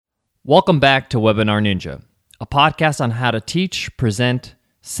Welcome back to Webinar Ninja, a podcast on how to teach, present,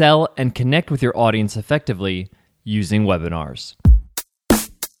 sell, and connect with your audience effectively using webinars.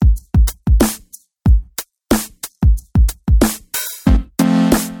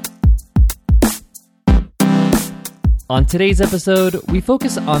 On today's episode, we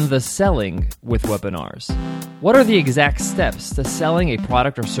focus on the selling with webinars. What are the exact steps to selling a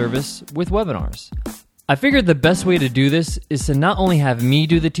product or service with webinars? I figured the best way to do this is to not only have me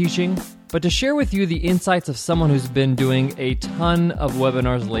do the teaching, but to share with you the insights of someone who's been doing a ton of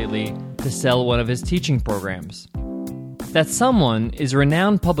webinars lately to sell one of his teaching programs. That someone is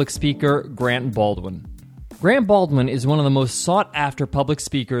renowned public speaker Grant Baldwin. Grant Baldwin is one of the most sought-after public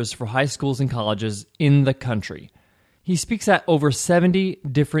speakers for high schools and colleges in the country. He speaks at over 70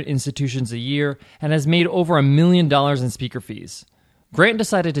 different institutions a year and has made over $1 million in speaker fees. Grant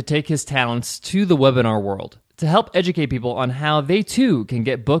decided to take his talents to the webinar world to help educate people on how they too can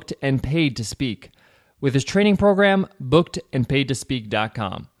get booked and paid to speak with his training program,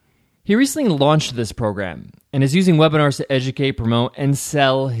 bookedandpaidtospeak.com. He recently launched this program and is using webinars to educate, promote, and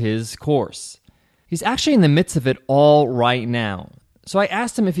sell his course. He's actually in the midst of it all right now. So I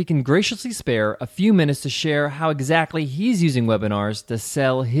asked him if he can graciously spare a few minutes to share how exactly he's using webinars to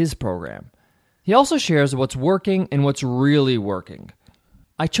sell his program. He also shares what's working and what's really working.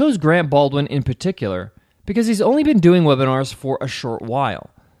 I chose Grant Baldwin in particular because he's only been doing webinars for a short while.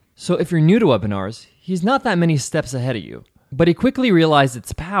 So if you're new to webinars, he's not that many steps ahead of you. But he quickly realized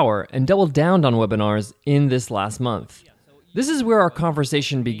its power and doubled down on webinars in this last month. This is where our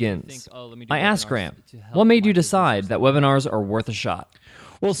conversation begins. I asked Grant, what made you decide that webinars are worth a shot?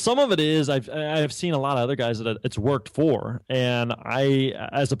 Well, some of it is I've seen a lot of other guys that it's worked for, and I,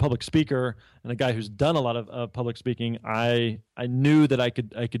 as a public speaker and a guy who's done a lot of public speaking, I knew that I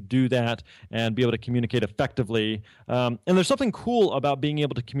could do that and be able to communicate effectively. And there's something cool about being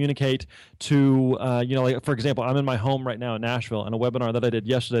able to communicate to like, for example, I'm in my home right now in Nashville, and a webinar that I did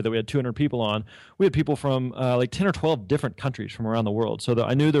yesterday that we had 200 people on. We had people from like 10 or 12 different countries from around the world, so that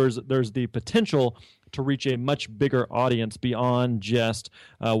I knew there's the potential to reach a much bigger audience beyond just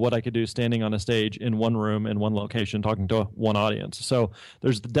what I could do standing on a stage in one room in one location talking to one audience. So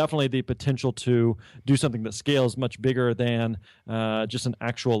there's definitely the potential to do something that scales much bigger than just an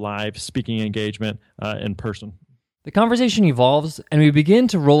actual live speaking engagement in person. The conversation evolves, and we begin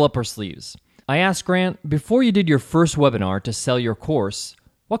to roll up our sleeves. I asked Grant, before you did your first webinar to sell your course,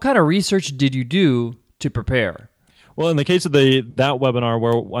 what kind of research did you do to prepare? Well, in the case of that webinar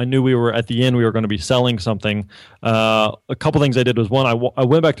where I knew we were at the end, we were going to be selling something, a couple things I did was, one, I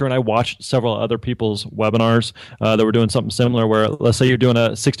went back through and I watched several other people's webinars that were doing something similar where, let's say you're doing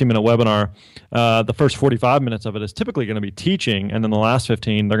a 60-minute webinar, the first 45 minutes of it is typically going to be teaching, and then the last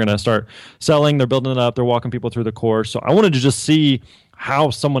 15, they're going to start selling, they're building it up, they're walking people through the course. So I wanted to just see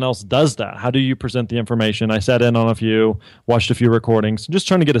how someone else does that. How do you present the information? I sat in on a few, watched a few recordings, just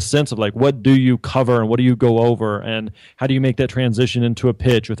trying to get a sense of like, what do you cover and what do you go over, and how do you make that transition into a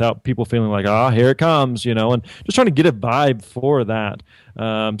pitch without people feeling like, here it comes, and just trying to get a vibe for that.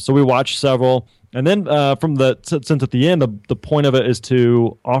 So we watched several. And then since at the end, the point of it is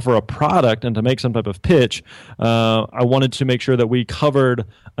to offer a product and to make some type of pitch, I wanted to make sure that we covered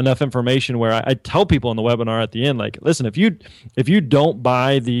enough information where I tell people in the webinar at the end, like, listen, if you don't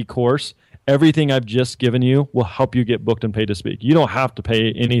buy the course, everything I've just given you will help you get booked and paid to speak. You don't have to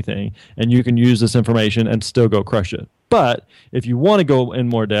pay anything, and you can use this information and still go crush it. But if you want to go in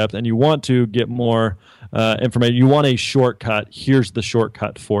more depth and you want to get more information, you want a shortcut, here's the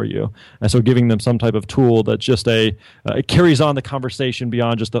shortcut for you. And so giving them some type of tool that just it carries on the conversation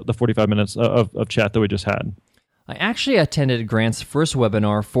beyond just the 45 minutes of chat that we just had. I actually attended Grant's first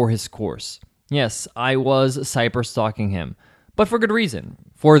webinar for his course. Yes, I was cyber-stalking him, but for good reason,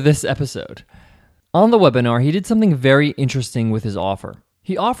 for this episode. On the webinar, he did something very interesting with his offer.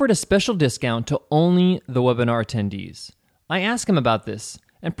 He offered a special discount to only the webinar attendees. I asked him about this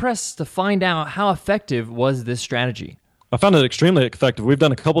and pressed to find out how effective was this strategy. I found it extremely effective. We've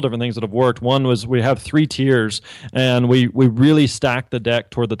done a couple different things that have worked. One was we have 3 tiers, and we really stacked the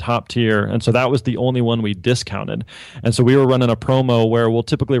deck toward the top tier, and so that was the only one we discounted. And so we were running a promo where we'll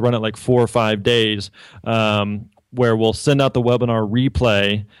typically run it like 4 or 5 days, where we'll send out the webinar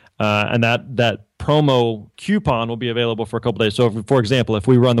replay, and that promo coupon will be available for a couple days. So, for example, if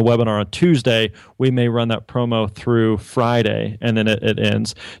we run the webinar on Tuesday, we may run that promo through Friday, and then it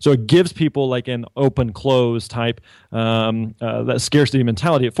ends. So it gives people like an open-close type that scarcity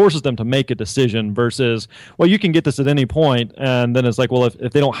mentality. It forces them to make a decision versus, well, you can get this at any point, and then it's like, well,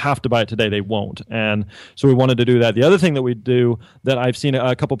 if they don't have to buy it today, they won't. And so we wanted to do that. The other thing that we do that I've seen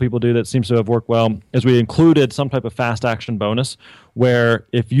a couple people do that seems to have worked well is we included some type of fast action bonus where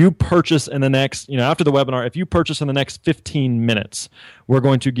if you purchase in the next, after the webinar, if you purchase in the next 15 minutes, we're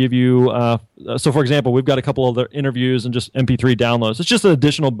going to give you, so for example, we've got a couple of other interviews and just MP3 downloads. It's just an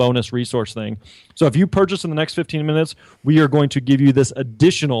additional bonus resource thing. So if you purchase in the next 15 minutes, we are going to give you this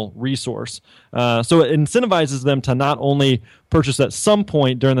additional resource. So it incentivizes them to not only purchase at some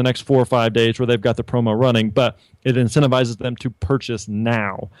point during the next 4 or 5 days where they've got the promo running, but it incentivizes them to purchase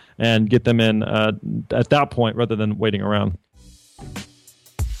now and get them in at that point rather than waiting around.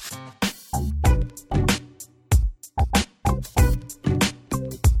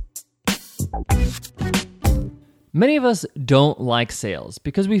 Many of us don't like sales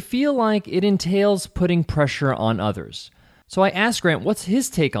because we feel like it entails putting pressure on others. So I asked Grant what's his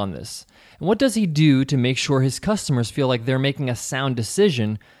take on this, and what does he do to make sure his customers feel like they're making a sound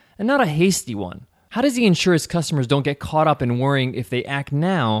decision and not a hasty one? How does he ensure his customers don't get caught up in worrying if they act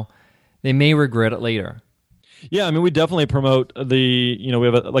now, they may regret it later? Yeah, I mean, we definitely promote we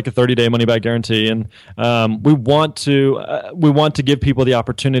have a 30-day money-back guarantee, and we want to give people the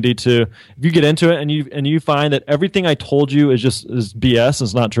opportunity to, if you get into it and you find that everything I told you is BS,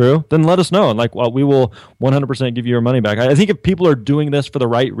 is not true, then let us know, and we will 100% give you your money back. I think if people are doing this for the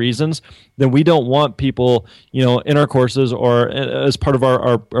right reasons, then we don't want people, in our courses or as part of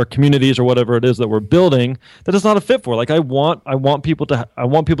our communities or whatever it is that we're building that it's not a fit for. I want people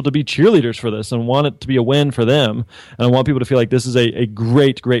to be cheerleaders for this and want it to be a win for them. And I want people to feel like this is a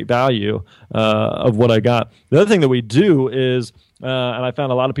great value of what I got. The other thing that we do is, and I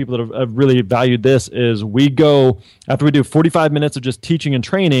found a lot of people that have really valued this, is we go, after we do 45 minutes of just teaching and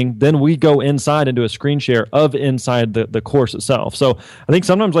training, then we go inside and do a screen share of inside the course itself. So I think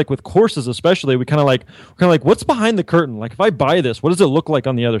sometimes, with courses especially, we're kind of like, what's behind the curtain? If I buy this, what does it look like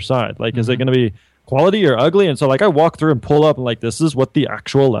on the other side? Is it going to be quality or ugly? And so I walk through and pull up and this is what the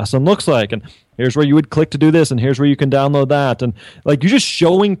actual lesson looks like, and here's where you would click to do this, and here's where you can download that, and you're just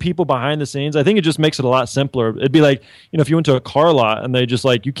showing people behind the scenes. I think it just makes it a lot simpler. It'd be like, if you went to a car lot and they just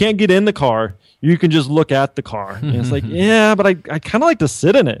you can't get in the car, you can just look at the car. And it's yeah, but I kind of like to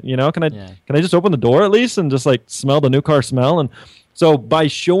sit in it. Can I just open the door at least and just smell the new car smell? And so by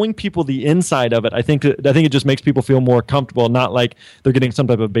showing people the inside of it, I think it just makes people feel more comfortable, not like they're getting some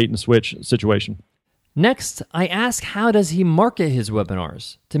type of bait and switch situation. Next, I ask how does he market his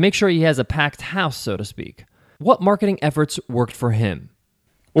webinars to make sure he has a packed house, so to speak. What marketing efforts worked for him?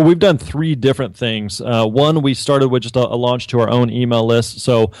 Well, we've done 3 different things. One, we started with just a launch to our own email list.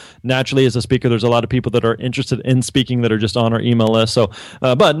 So naturally, as a speaker, there's a lot of people that are interested in speaking that are just on our email list. So,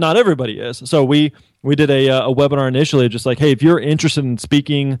 but not everybody is. So we did a webinar initially, just hey, if you're interested in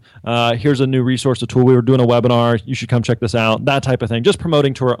speaking, here's a new resource, a tool. We were doing a webinar. You should come check this out. That type of thing, just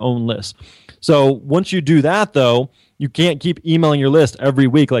promoting to our own list. So once you do that, though, you can't keep emailing your list every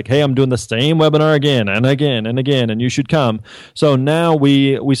week hey, I'm doing the same webinar again and again and again, and you should come. So now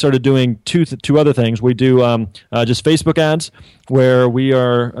we started doing two other things. We do just Facebook ads, where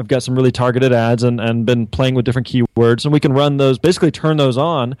I've got some really targeted ads and been playing with different keywords, and we can run those, basically turn those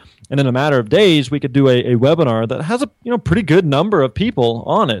on, and in a matter of days, we could do a webinar that has a pretty good number of people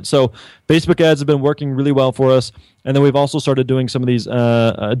on it. So Facebook ads have been working really well for us. And then we've also started doing some of these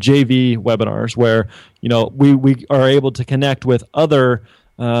JV webinars where we are able to connect with other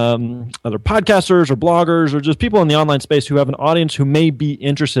podcasters or bloggers or just people in the online space who have an audience who may be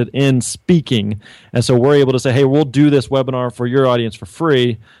interested in speaking. And so we're able to say, hey, we'll do this webinar for your audience for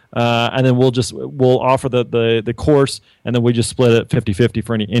free. And then we'll offer the course, and then we just split it 50-50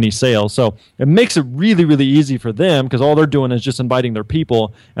 for any sales. So it makes it really, really easy for them because all they're doing is just inviting their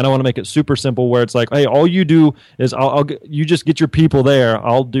people. And I want to make it super simple where it's hey, all you do is you just get your people there.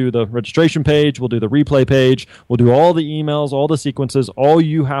 I'll do the registration page. We'll do the replay page. We'll do all the emails, all the sequences. All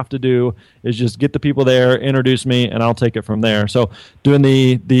you have to do is just get the people there, introduce me, and I'll take it from there. So doing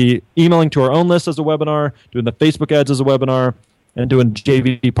the emailing to our own list as a webinar, doing the Facebook ads as a webinar, and doing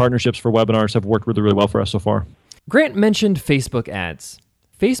JV partnerships for webinars have worked really, really well for us so far. Grant mentioned Facebook ads.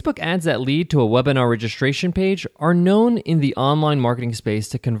 Facebook ads that lead to a webinar registration page are known in the online marketing space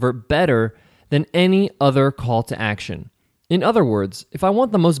to convert better than any other call to action. In other words, if I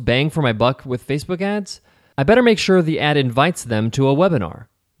want the most bang for my buck with Facebook ads, I better make sure the ad invites them to a webinar.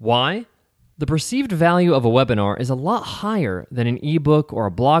 Why? The perceived value of a webinar is a lot higher than an ebook or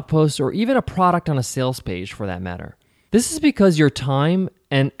a blog post or even a product on a sales page for that matter. This is because your time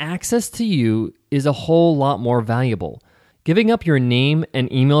and access to you is a whole lot more valuable. Giving up your name and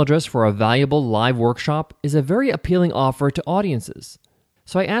email address for a valuable live workshop is a very appealing offer to audiences.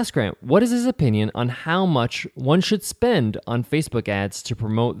 So I asked Grant, what is his opinion on how much one should spend on Facebook ads to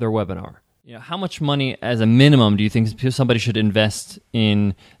promote their webinar? How much money as a minimum do you think somebody should invest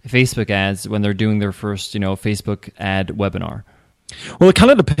in Facebook ads when they're doing their first, Facebook ad webinar? Well, it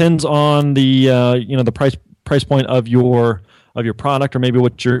kind of depends on the the price point of your product, or maybe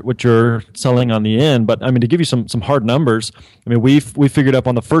what you're selling on the end. But I mean, to give you some hard numbers, I mean, we figured up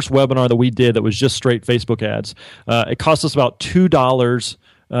on the first webinar that we did that was just straight Facebook ads. It cost us about $2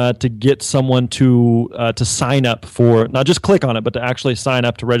 to get someone to sign up for, not just click on it, but to actually sign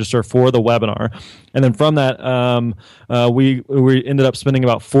up to register for the webinar. And then from that, we ended up spending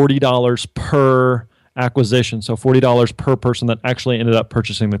about $40 per acquisition, so $40 per person that actually ended up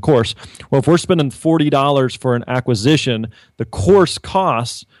purchasing the course. Well, if we're spending $40 for an acquisition, the course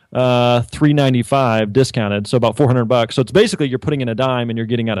costs $395 discounted, so about $400. So it's basically you're putting in a dime and you're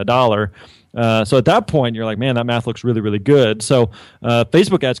getting out $1. So at that point, you're like, man, that math looks really, really good. So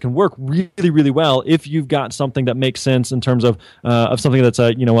Facebook ads can work really, really well if you've got something that makes sense in terms of something that's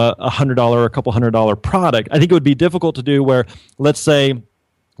a $100 or a couple $100 product. I think it would be difficult to do where, let's say,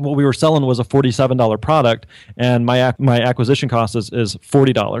 what we were selling was a $47 product, and my acquisition cost is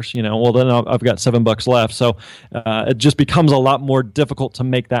 $40. Well, then I've got $7 left. So it just becomes a lot more difficult to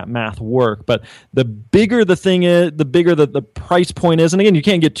make that math work. But the bigger the thing is, the bigger the price point is, and again, you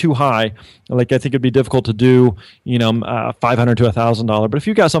can't get too high. Like, I think it'd be difficult to do $500 to $1,000. But if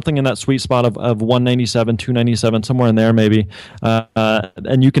you've got something in that sweet spot of $197, $297, somewhere in there maybe,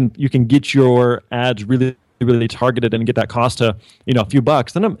 and you can get your ads really targeted and get that cost to a few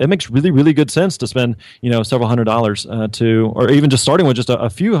bucks, then it makes really, really good sense to spend several $100s or even just starting with just a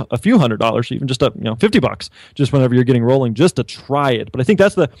few $100s, even just $50, just whenever you're getting rolling, just to try it. But I think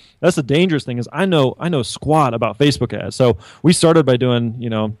that's the dangerous thing is I know squat about Facebook ads. So we started by doing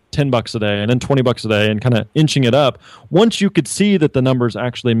 $10 a day and then $20 a day and kind of inching it up. Once you could see that the numbers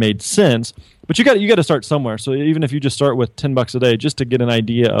actually made sense, but you got to start somewhere. So even if you just start with $10 a day, just to get an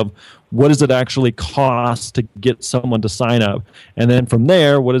idea of what does it actually cost to get someone to sign up, and then from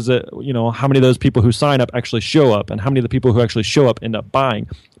there, what is it? How many of those people who sign up actually show up, and how many of the people who actually show up end up buying?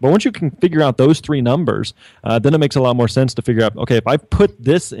 But once you can figure out those three numbers, then it makes a lot more sense to figure out, okay, if I put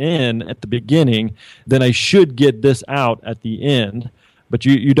this in at the beginning, then I should get this out at the end. But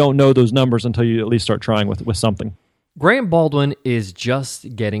you don't know those numbers until you at least start trying with something. Grant Baldwin is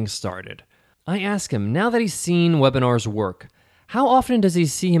just getting started. I ask him, now that he's seen webinars work, how often does he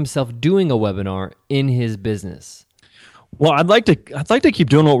see himself doing a webinar in his business? Well, I'd like to keep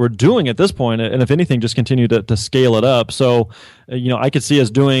doing what we're doing at this point, and if anything, just continue to scale it up. So, I could see us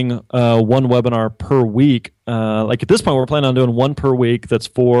doing one webinar per week. Like at this point, we're planning on doing one per week that's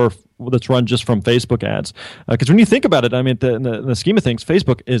run just from Facebook ads. Because when you think about it, I mean, in the scheme of things,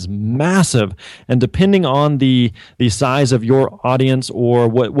 Facebook is massive, and depending on the size of your audience or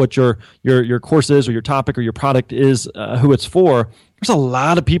what your course is or your topic or your product is, who it's for, there's a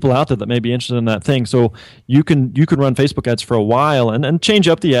lot of people out there that may be interested in that thing. So you can run Facebook ads for a while and change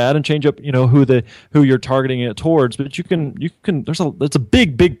up the ad and change up who you're targeting it towards. But it's a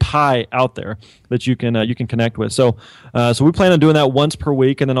big pie out there that you can connect with. So we plan on doing that once per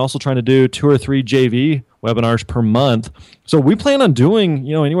week, and then also trying to do 2 or 3 JV webinars per month. So we plan on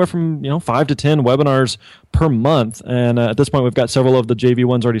doing anywhere from 5 to 10 webinars per month. And at this point, we've got several of the JV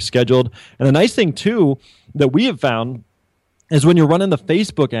ones already scheduled. And the nice thing too that we have found is when you're running the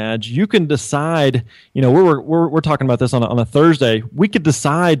Facebook ads, you can decide, we're talking about this on a Thursday. We could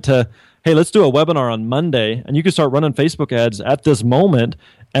decide to, hey, let's do a webinar on Monday, and you can start running Facebook ads at this moment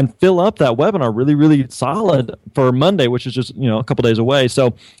and fill up that webinar really, really solid for Monday, which is just, a couple days away. So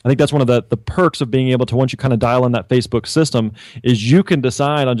I think that's one of the perks of being able to, once you kind of dial in that Facebook system, is you can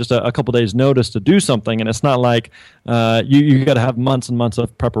decide on just a couple days notice to do something. And it's not like you got to have months and months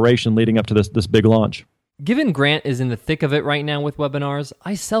of preparation leading up to this big launch. Given Grant is in the thick of it right now with webinars,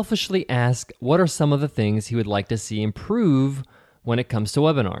 I selfishly ask what are some of the things he would like to see improve when it comes to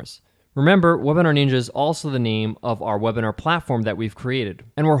webinars. Remember, Webinar Ninja is also the name of our webinar platform that we've created,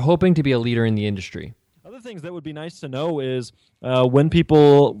 and we're hoping to be a leader in the industry. Other things that would be nice to know is when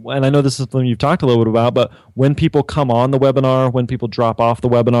people, and I know this is something you've talked a little bit about, but when people come on the webinar, when people drop off the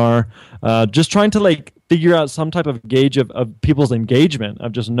webinar, just trying to figure out some type of gauge of people's engagement,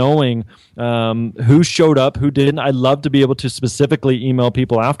 of just knowing who showed up, who didn't. I'd love to be able to specifically email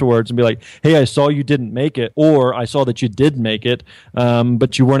people afterwards and be like, hey, I saw you didn't make it, or I saw that you did make it,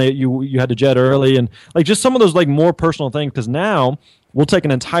 but you weren't, you had to jet early, and just some of those more personal things, because now we'll take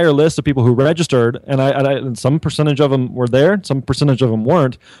an entire list of people who registered, and some percentage of them were there, some percentage of them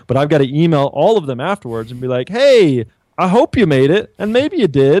weren't, but I've got to email all of them afterwards and be like, hey, I hope you made it, and maybe you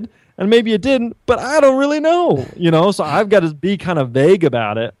did, and maybe you didn't, but I don't really know, so I've got to be kind of vague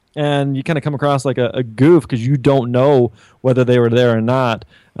about it, and you kind of come across like a goof because you don't know whether they were there or not.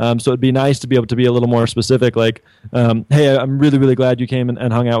 So it'd be nice to be able to be a little more specific, like, hey, I'm really, really glad you came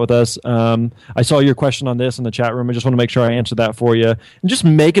and hung out with us. I saw your question on this in the chat room. I just want to make sure I answered that for you. And just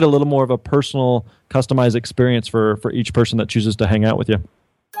make it a little more of a personal, customized experience for each person that chooses to hang out with you.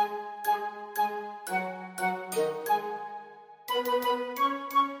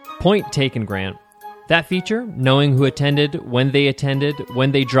 Point taken, Grant. That feature, knowing who attended, when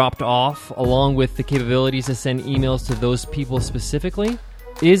they dropped off, along with the capabilities to send emails to those people specifically,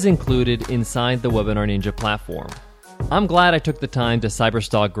 is included inside the Webinar Ninja platform. I'm glad I took the time to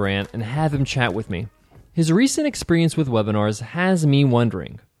cyberstalk Grant and have him chat with me. His recent experience with webinars has me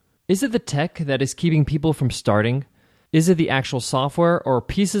wondering, is it the tech that is keeping people from starting? Is it the actual software or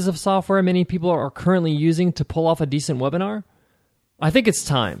pieces of software many people are currently using to pull off a decent webinar? I think it's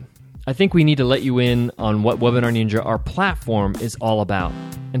time. I think we need to let you in on what Webinar Ninja, our platform, is all about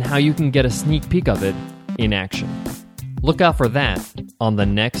and how you can get a sneak peek of it in action. Look out for that on the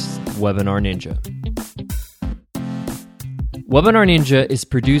next Webinar Ninja. Webinar Ninja is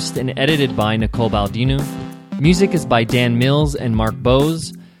produced and edited by Nicole Baldino. Music is by Dan Mills and Mark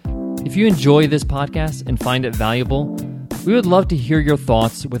Bose. If you enjoy this podcast and find it valuable, we would love to hear your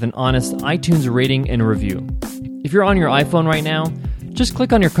thoughts with an honest iTunes rating and review. If you're on your iPhone right now, just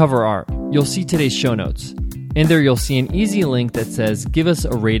click on your cover art. You'll see today's show notes. In there, you'll see an easy link that says, give us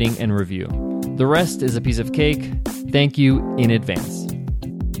a rating and review. The rest is a piece of cake. Thank you in advance.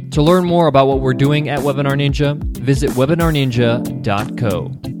 To learn more about what we're doing at Webinar Ninja, visit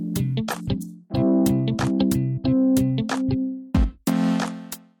webinarninja.co.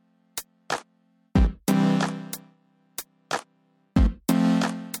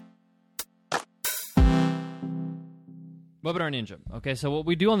 Webinar Ninja. Okay, so what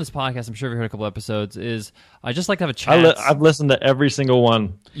we do on this podcast, I'm sure you've heard a couple episodes, is I just like to have a chat. I've listened to every single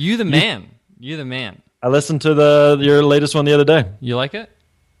one. You the man. You the man. I listened to your latest one the other day. You like it?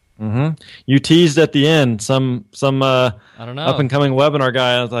 Mm-hmm. You teased at the end some I don't know, up and coming webinar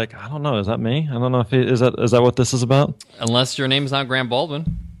guy. I was like, I don't know, is that me? I don't know if is that what this is about? Unless your name's not Grant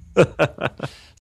Baldwin.